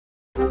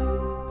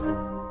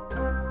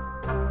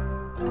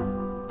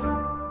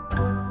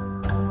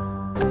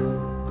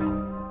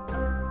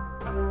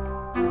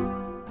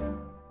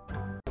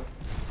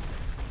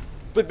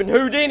Flipping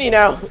Houdini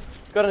now.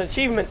 Got an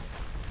achievement.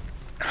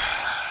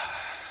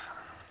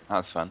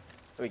 That's fun.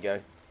 There we go.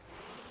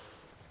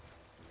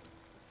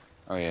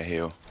 Oh yeah,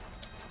 heal.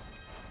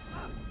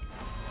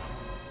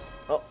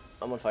 Oh,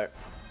 I'm on fire.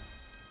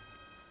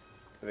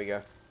 There we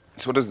go.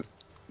 So what does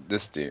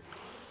this do?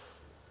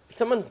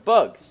 Someone's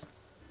bugs.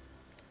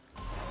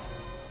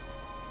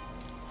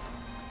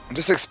 I'm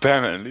just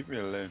experimenting. Leave me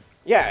alone.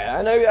 Yeah,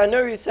 I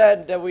know you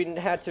said that we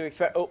had to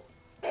expect. Oh.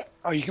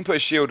 Oh, you can put a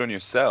shield on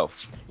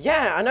yourself.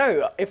 Yeah, I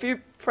know. If you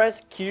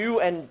press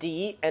Q and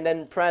D and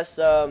then press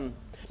no,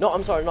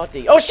 I'm sorry, not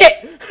D. Oh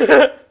shit!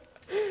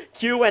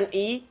 Q and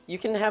E, you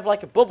can have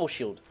like a bubble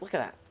shield. Look at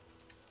that.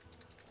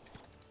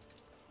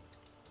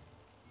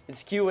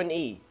 It's Q and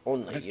E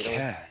only. I don't you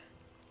care. know?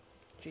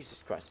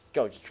 Jesus Christ!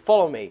 Go, just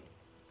follow me.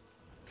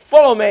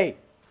 Follow me.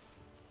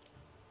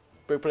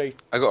 Bro, please.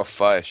 I got a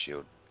fire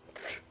shield.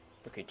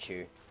 Look at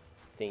you,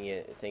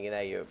 thinking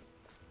that you're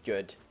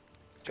good.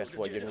 Guess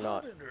what? You're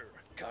not.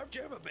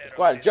 It's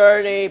quite a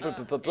journey, blah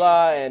blah blah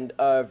blah, and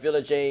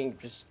villaging.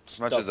 Just As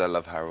much stop. as I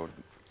love Harold.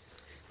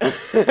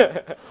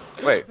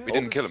 Wait, we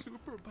didn't kill him.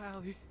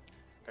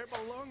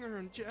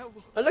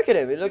 Oh, look at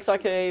him. He looks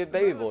like a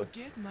baby boy.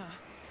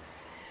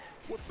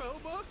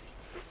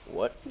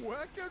 What?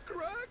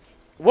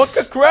 What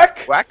a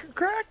crack? Whack a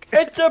crack?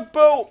 It's a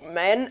boat,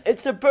 man.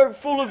 It's a boat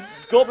full of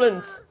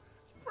goblins.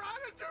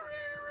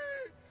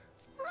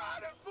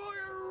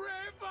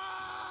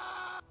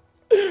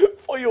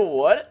 For your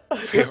what?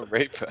 You're a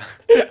raper.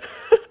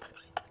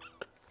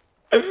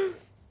 Okay,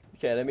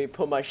 let me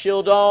put my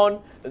shield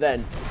on. And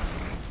then.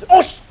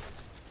 Oh,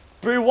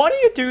 bro, why do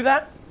you do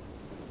that?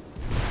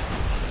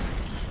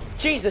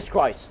 Jesus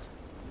Christ.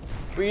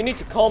 Bro, you need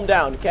to calm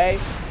down, okay?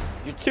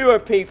 You're too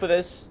OP for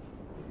this.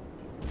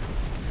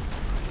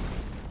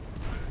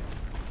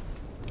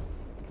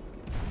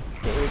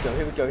 Okay, here we go,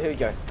 here we go, here we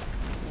go.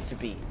 Need to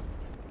be.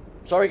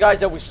 Sorry guys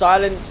that we're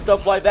silent and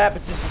stuff like that,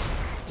 but this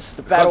is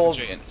the battle of...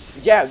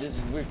 Yeah,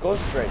 we're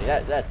concentrating.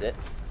 That's it.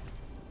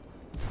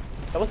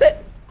 That was it.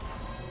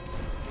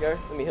 Here,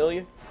 let me heal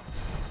you.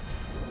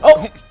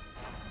 Oh!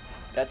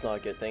 That's not a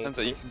good thing. Sounds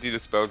like you can do the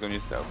spells on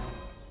yourself.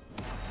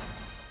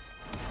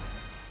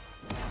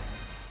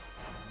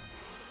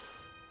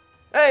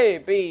 Hey,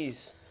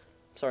 bees.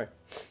 Sorry.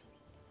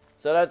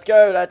 So let's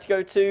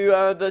go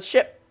to the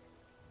ship.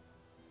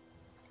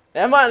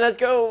 Never mind, let's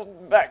go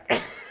back.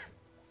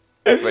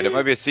 Wait, there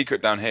might be a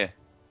secret down here.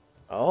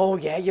 Oh,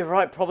 yeah, you're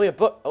right. Probably a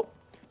book. Oh,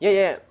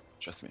 yeah.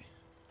 Trust me.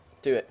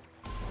 Do it.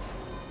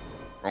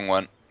 Wrong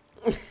one.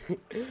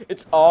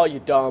 It's R, you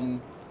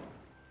dumb.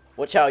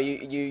 Watch out,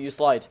 you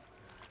slide.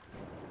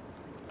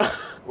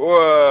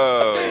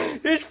 Whoa!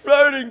 He's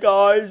floating,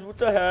 guys. What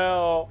the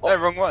hell? No,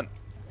 wrong one.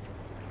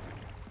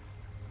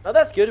 Oh,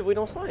 that's good if we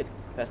don't slide.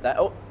 Past that.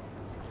 Oh.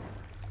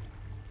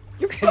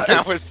 You're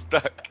Now we're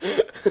stuck.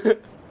 Okay,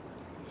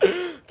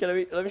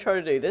 let me try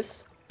to do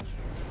this.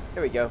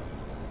 Here we go.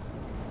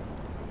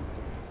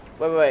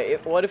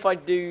 Wait. What if I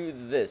do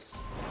this?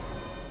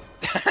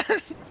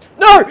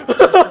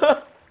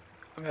 No!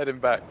 I'm heading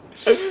back.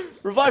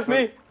 Revive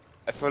me!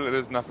 I feel like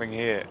there's nothing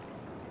here.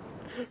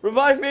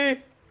 Revive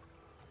me!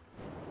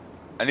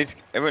 I need to.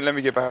 It won't let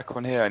me get back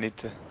on here. I need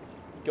to.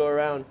 Go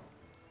around.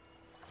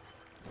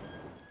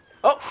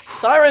 Oh!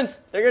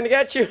 Sirens! They're gonna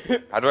get you!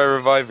 How do I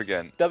revive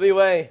again?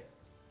 WA.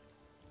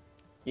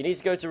 You need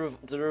to go to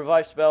the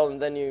revive spell and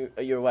then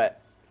you're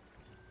wet.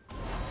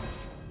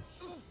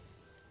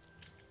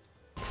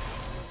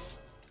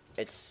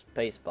 It's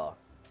spacebar.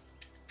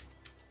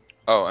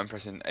 Oh, I'm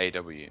pressing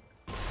AW.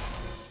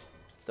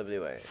 It's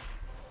WA.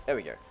 There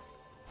we go.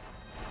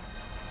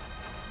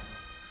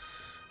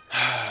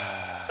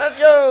 Let's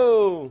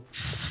go!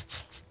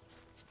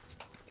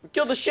 We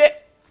killed the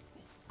shit!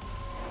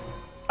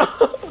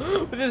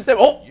 We did the same.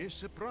 Oh!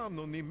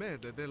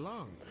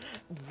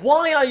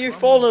 Why are you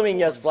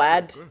following us,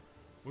 Vlad?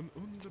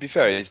 To be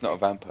fair, he's not a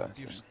vampire.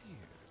 So.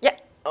 Yeah.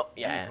 Oh,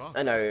 yeah.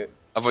 I know.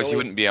 Otherwise, he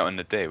wouldn't be out in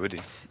the day, would he?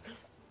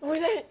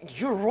 Oh,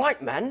 you're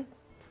right, man.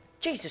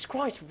 Jesus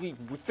Christ, we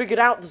figured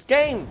out this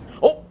game.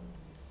 Oh!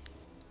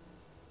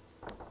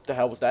 The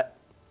hell was that?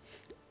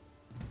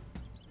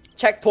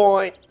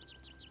 Checkpoint.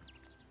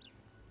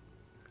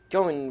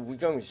 We're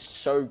going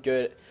so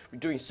good. We're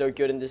doing so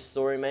good in this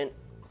story, man.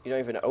 You don't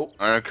even know. Oh.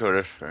 I'm gonna kill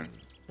this thing.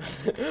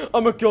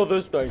 I'm gonna kill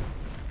this thing.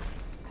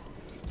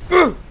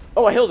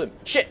 Oh, I healed him.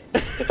 Shit.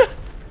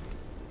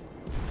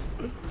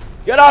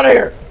 Get out of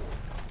here.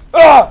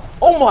 Ah!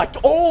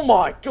 Oh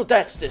my god,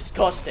 that's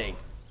disgusting.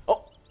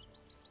 Oh.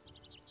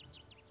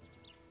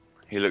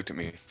 He looked at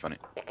me funny.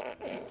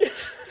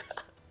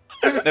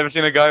 Never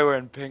seen a guy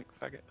wearing pink,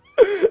 faggot.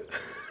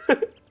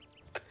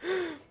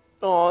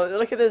 Oh,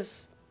 look at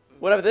this.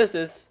 Whatever this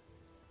is.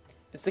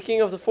 It's the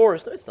king of the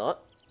forest. No, it's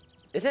not.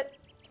 Is it?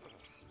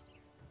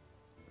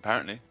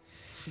 Apparently.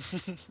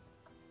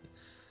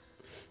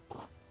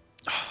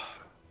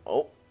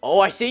 Oh,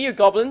 I see you,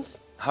 goblins.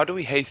 How do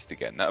we haste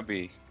again? That would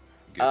be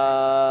good.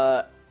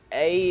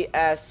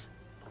 ASF.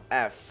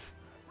 But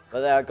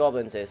there are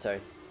goblins here, so I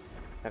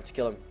have to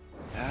kill them.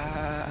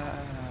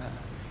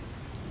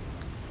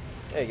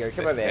 There you go,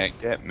 come over here. They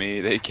can't get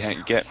me, they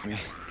can't get me.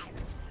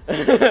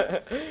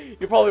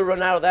 You'll probably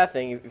run out of that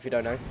thing if you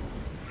don't know.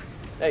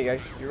 There you go,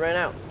 you ran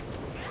out.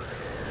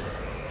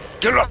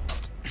 Get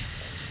lost!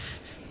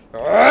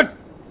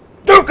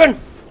 Dukin!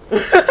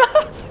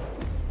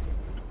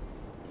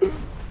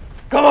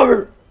 Come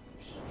over!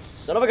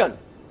 Son of a gun.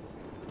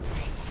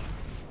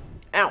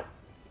 Ow.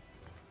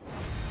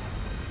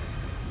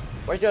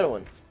 Where's the other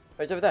one?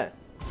 Oh, it's over there.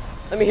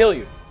 Let me heal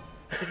you.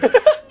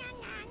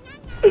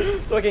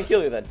 So I can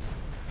kill you then.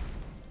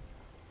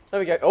 There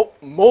we go. Oh,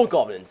 more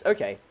goblins.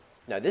 Okay.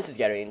 No, this is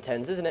getting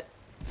intense, isn't it?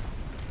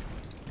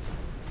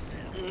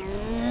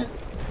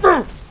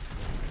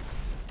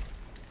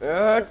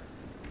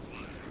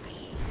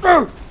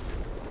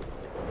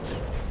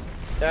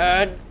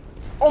 And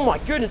oh my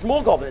goodness,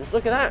 more goblins.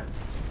 Look at that.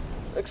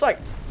 Looks like,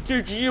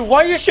 dude,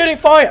 why are you shooting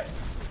fire?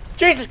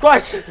 Jesus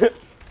Christ. I'm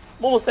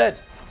almost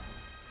dead.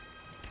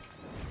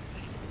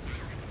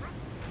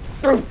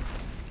 Oh,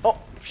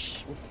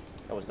 psh.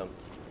 That was dumb.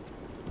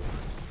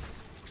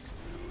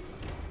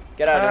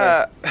 Get out of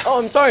here. Oh,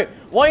 I'm sorry.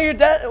 Why are you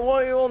dead?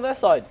 Why are you on their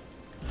side?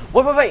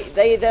 Wait.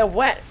 They're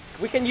wet.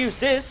 We can use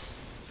this.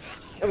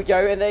 There we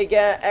go, and they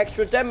get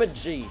extra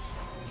damage.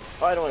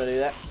 Oh, I don't want to do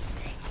that.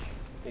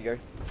 There you go.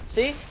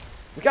 See?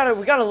 We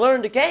gotta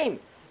learn the game.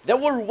 They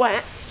were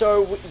wet,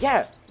 so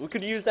yeah, we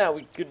could use that.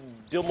 We could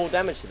deal more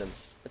damage to them.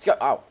 Let's go.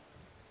 Ow.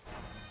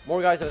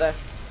 More guys over there.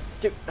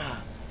 Dude.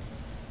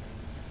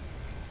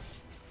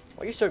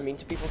 Why are you so mean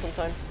to people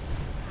sometimes?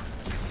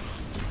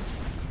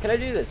 Can I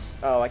do this?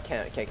 Oh, I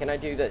can't. Okay, can I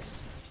do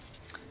this?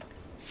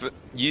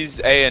 Use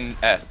A and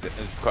S.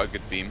 It's quite a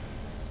good beam.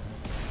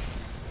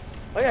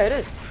 Oh yeah, it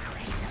is.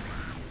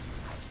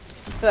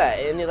 Look at that.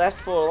 It only lasts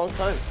for a long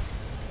time.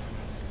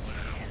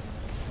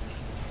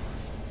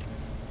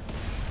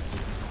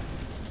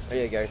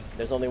 There you go.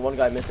 There's only one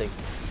guy missing.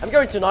 I'm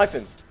going to knife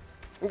him.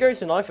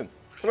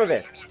 Come over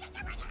here.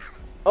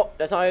 Oh,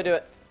 that's not how you do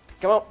it.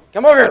 Come on.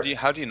 Come over here.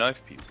 How do you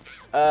knife people?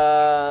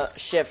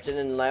 Shift and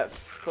then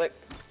left click.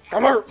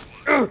 Come here.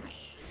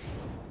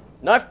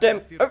 Knifed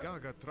him. Oh.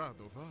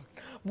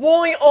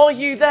 Why are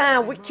you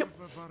there? We kill.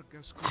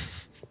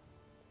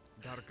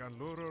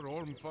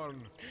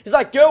 He's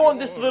like, go on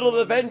this little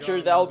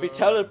adventure that will be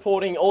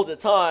teleporting all the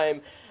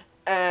time,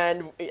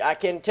 and I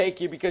can't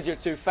take you because you're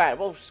too fat.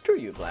 Well, screw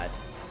you, Vlad.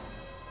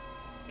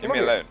 Leave me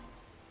alone.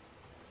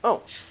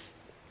 Oh.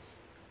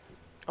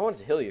 I wanted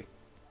to heal you.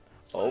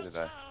 Oh.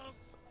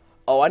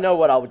 Oh, I know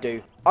what I'll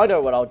do.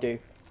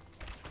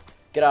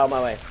 Get out of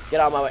my way.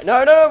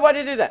 No, why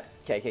did you do that?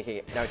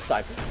 Okay. Now it's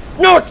time.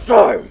 Now it's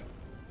time!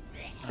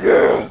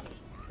 Yeah,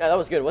 that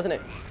was good, wasn't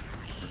it?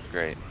 That's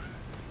great.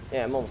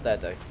 Yeah, I'm almost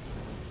dead, though.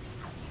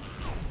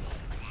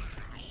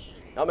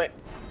 Help me.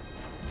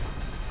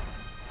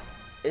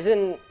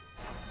 Isn't...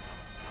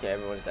 Yeah,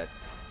 everyone's dead.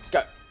 Let's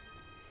go.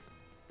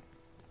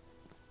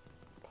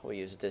 We'll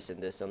use this and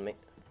this on me. Here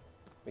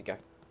we go.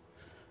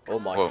 Oh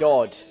my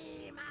god.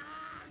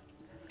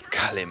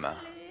 Kalima.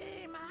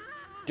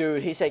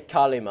 Dude, he said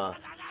Kalima.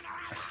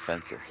 That's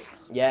offensive.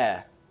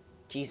 Yeah.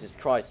 Jesus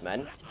Christ,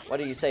 man. Why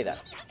do you say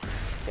that?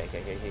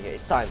 Okay.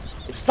 It's time.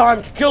 It's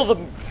time to kill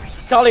them.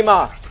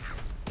 Kalima.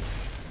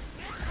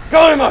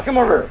 Kalima, come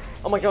over.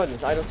 Oh my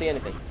goodness, I don't see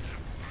anything.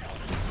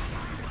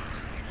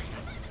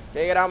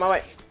 Get out of my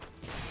way.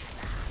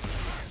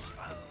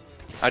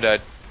 I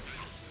died.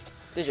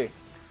 Did you?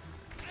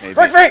 Maybe.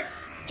 Break free!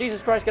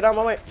 Jesus Christ, get out of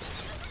my way.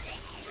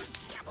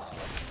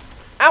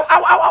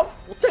 Ow.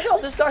 What the hell?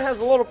 This guy has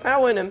a lot of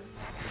power in him.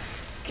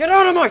 Get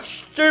out of my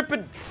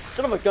stupid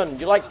son of a gun.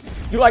 You like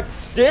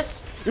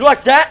this? You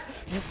like that?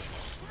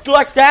 You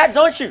like that,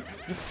 don't you?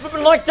 You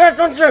flipping like that,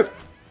 don't you?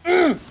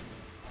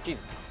 Jeez.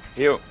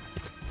 Heal.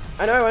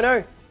 I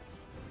know.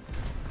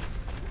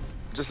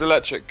 Just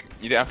electric.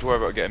 You don't have to worry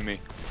about getting me.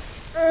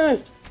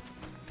 You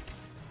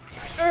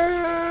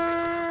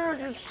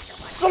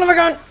son of a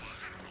gun!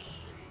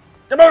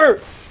 Come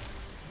over!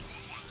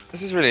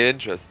 This is really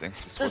interesting,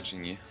 just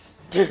watching you.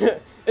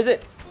 Is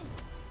it?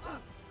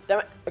 Damn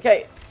it.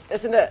 Okay,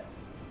 listen there.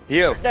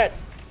 Heal. Dead.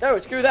 No,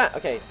 screw that.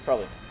 Okay,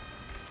 probably.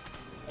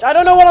 I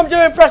don't know what I'm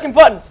doing pressing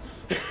buttons.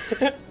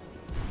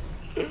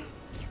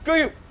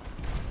 Screw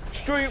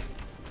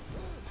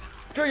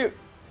you.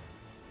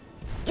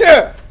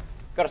 Yeah!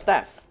 Got a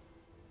staff.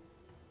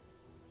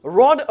 A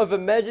rod of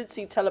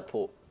emergency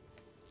teleport.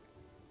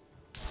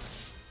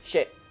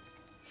 Shit.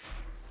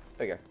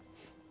 There you go.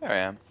 There I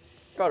am.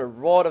 Got a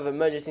rod of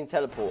emergency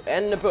teleport.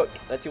 And the book.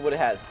 Let's see what it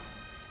has.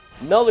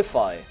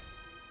 Nullify.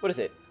 What is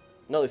it?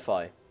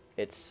 Nullify.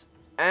 It's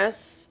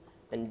S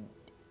and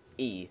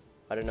E.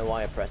 I don't know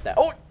why I pressed that.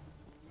 Oh!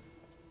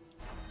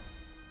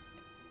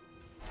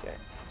 Okay.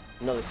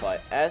 Nullify.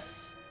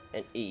 S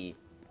and E.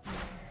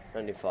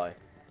 Nullify.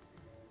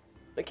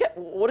 Okay,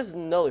 what is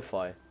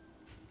nullify?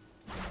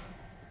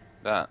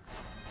 That.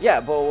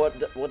 Yeah, but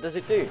what does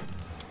it do?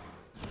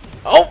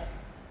 Oh!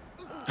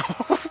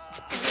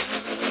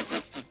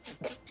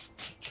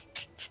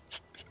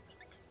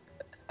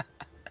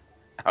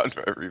 How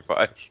do I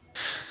revive?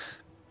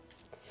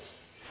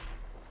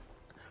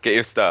 Get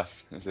your stuff.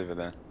 It's over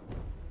there.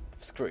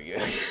 Screw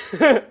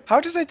you. How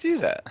did I do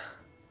that?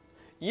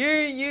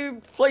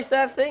 You placed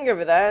that thing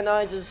over there, and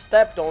I just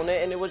stepped on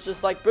it, and it was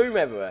just like boom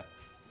everywhere.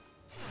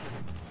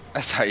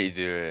 That's how you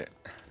do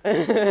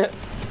it.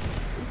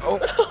 Oh,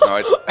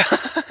 no,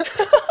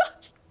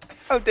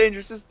 how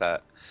dangerous is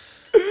that?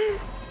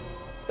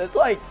 That's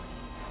like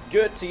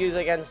good to use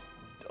against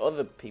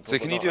other people. So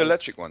can you do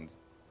electric ones?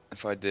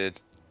 If I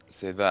did,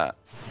 say that.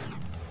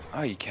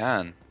 Oh, you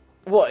can.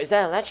 What is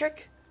that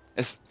electric?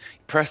 It's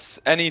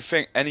press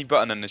anything, any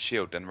button on the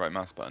shield, then right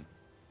mouse button.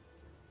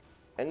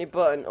 Any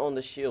button on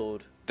the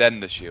shield. Then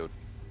the shield.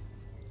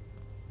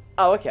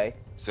 Oh, okay.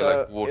 So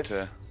like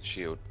water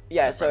shield.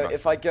 Yeah. So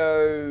if I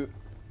go,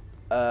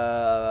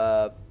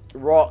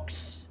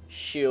 rocks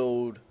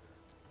shield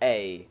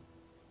A.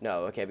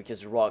 No, okay,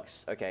 because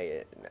rocks.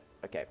 Okay,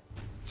 okay.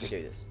 Just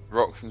do this.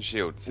 Rocks and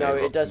shield. No,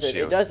 it doesn't.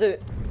 It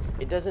doesn't.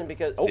 It doesn't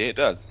because. See, it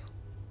does.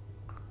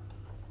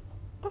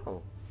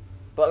 Oh,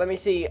 but let me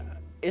see.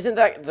 Isn't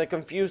that the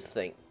confused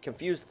thing?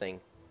 Confused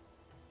thing.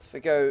 So if we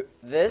go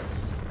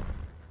this.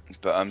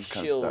 But I'm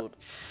shield.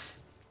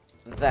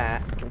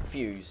 That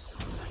confuse.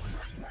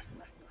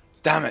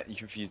 Damn it! You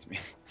confused me.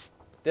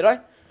 Did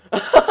I?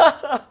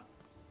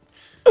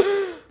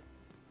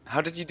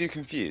 How did you do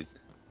confuse?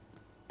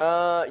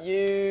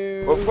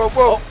 You. Whoa, whoa,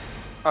 whoa!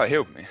 Oh, it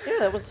healed me. Yeah,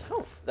 that was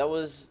health. That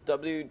was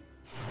W.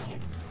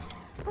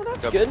 Oh,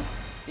 that's good.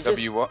 You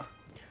W what?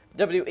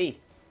 WE.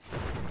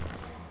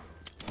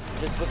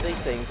 Just put these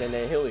things and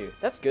they heal you.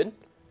 That's good.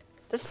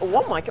 That's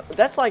oh my god.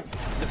 That's like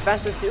the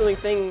fastest healing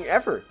thing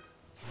ever.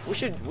 We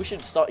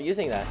should start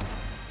using that.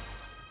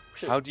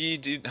 How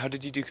did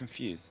you do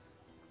confuse?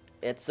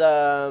 It's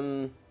let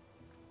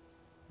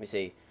me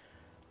see.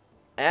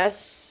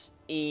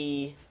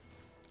 SEA.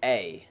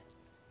 And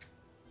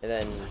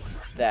then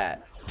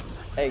that.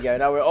 There you go.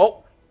 Now we're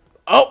oh.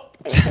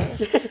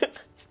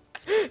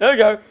 There we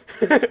go.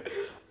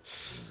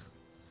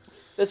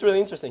 That's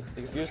really interesting.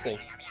 The confused thing.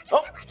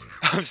 Oh.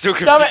 I'm still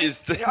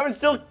confused. I'm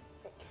still.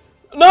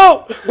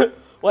 No.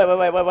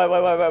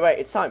 Wait.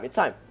 It's time. It's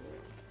time.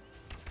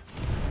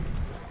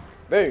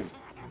 Boom.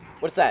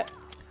 What's that?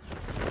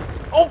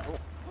 Oh.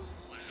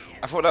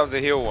 I thought that was a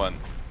heal one.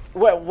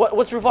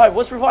 What's revive?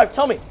 What's revive?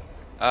 Tell me.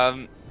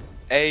 AW.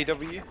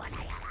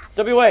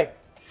 WA.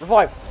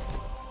 Revive.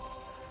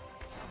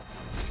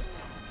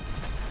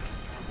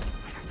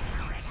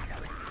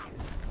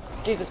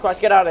 Jesus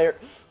Christ, get out of here.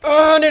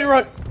 Oh, I need to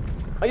run.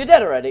 Are you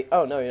dead already?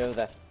 Oh, no, you're over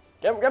there.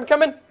 I'm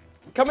coming.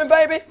 Coming,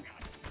 baby.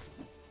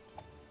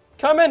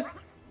 Coming.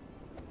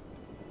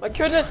 My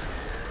goodness.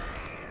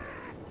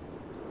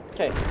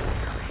 Okay.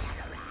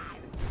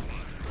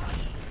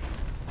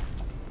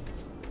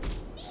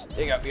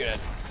 There you go, you're dead.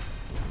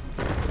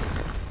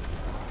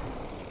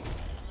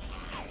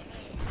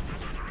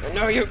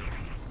 No,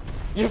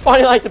 you're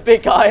fighting like the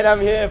big guy and I'm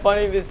here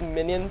fighting these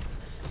minions.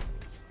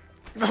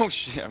 Oh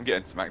shit, I'm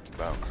getting smacked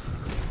about.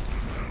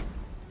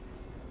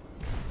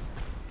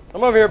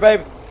 I'm over here,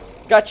 babe.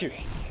 Got you.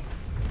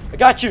 I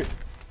got you.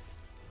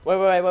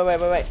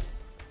 Wait.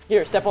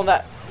 Here, step on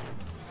that.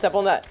 Step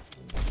on that.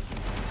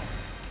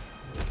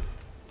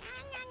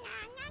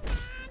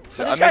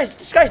 So this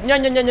guy's no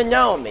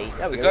on me.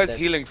 The guy's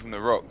healing from the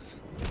rocks.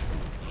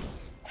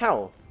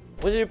 How?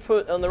 What did you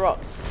put on the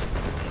rocks?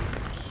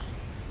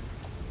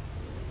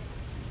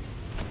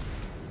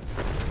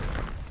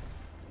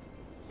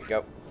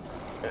 Here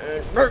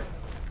we go.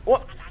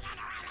 What?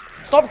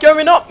 Stop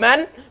going up,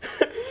 man!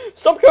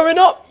 Stop going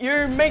up!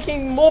 You're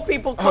making more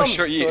people come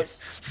to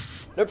us.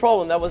 No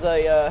problem, that was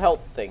a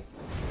health thing.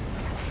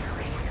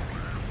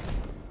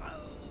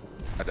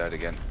 I died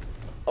again.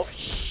 Oh,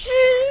 shit!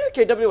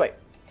 Okay, WA.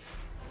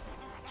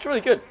 It's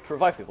really good to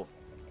revive people.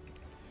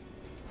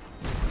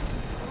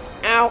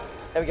 Ow!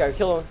 There we go,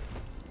 kill him.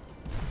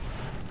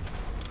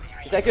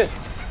 Is that good?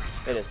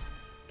 It is.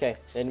 Okay,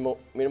 need more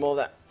of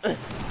that.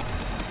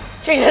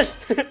 Jesus!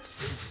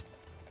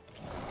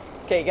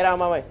 Okay, get out of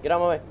my way. Get out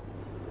of my way.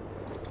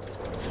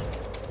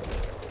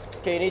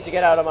 Okay, you need to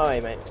get out of my way,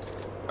 mate.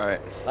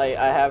 Alright. Like,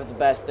 I have the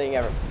best thing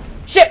ever.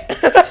 Shit!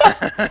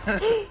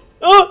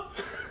 Oh!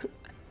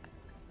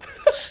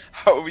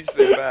 How are we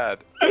so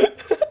bad?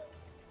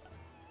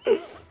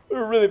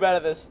 We're really bad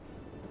at this.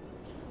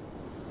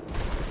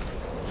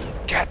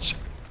 Catch!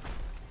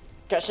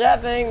 Catch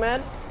that thing,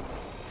 man.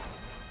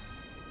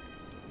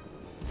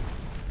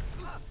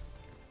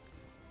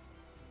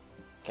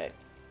 Okay.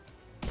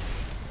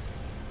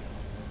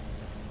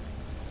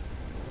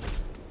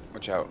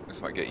 Watch out, this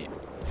might get you.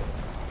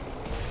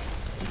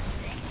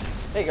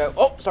 There you go.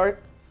 Oh, sorry.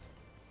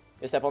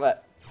 You step on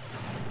that.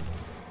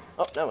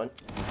 Oh, no one.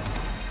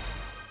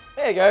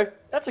 There you go.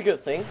 That's a good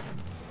thing.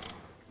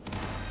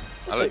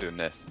 I like doing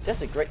this.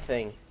 That's a great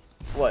thing.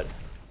 What?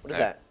 What is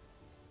that?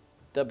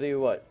 W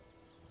what?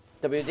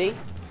 WD?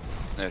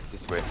 No, it's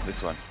this way.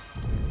 This one.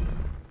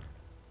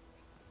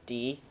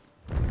 D?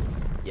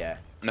 Yeah.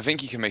 And I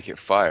think you can make it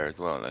fire as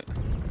well, like.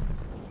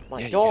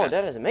 My God,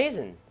 that is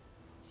amazing.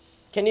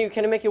 Can you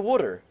make it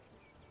water?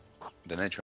 Then I try.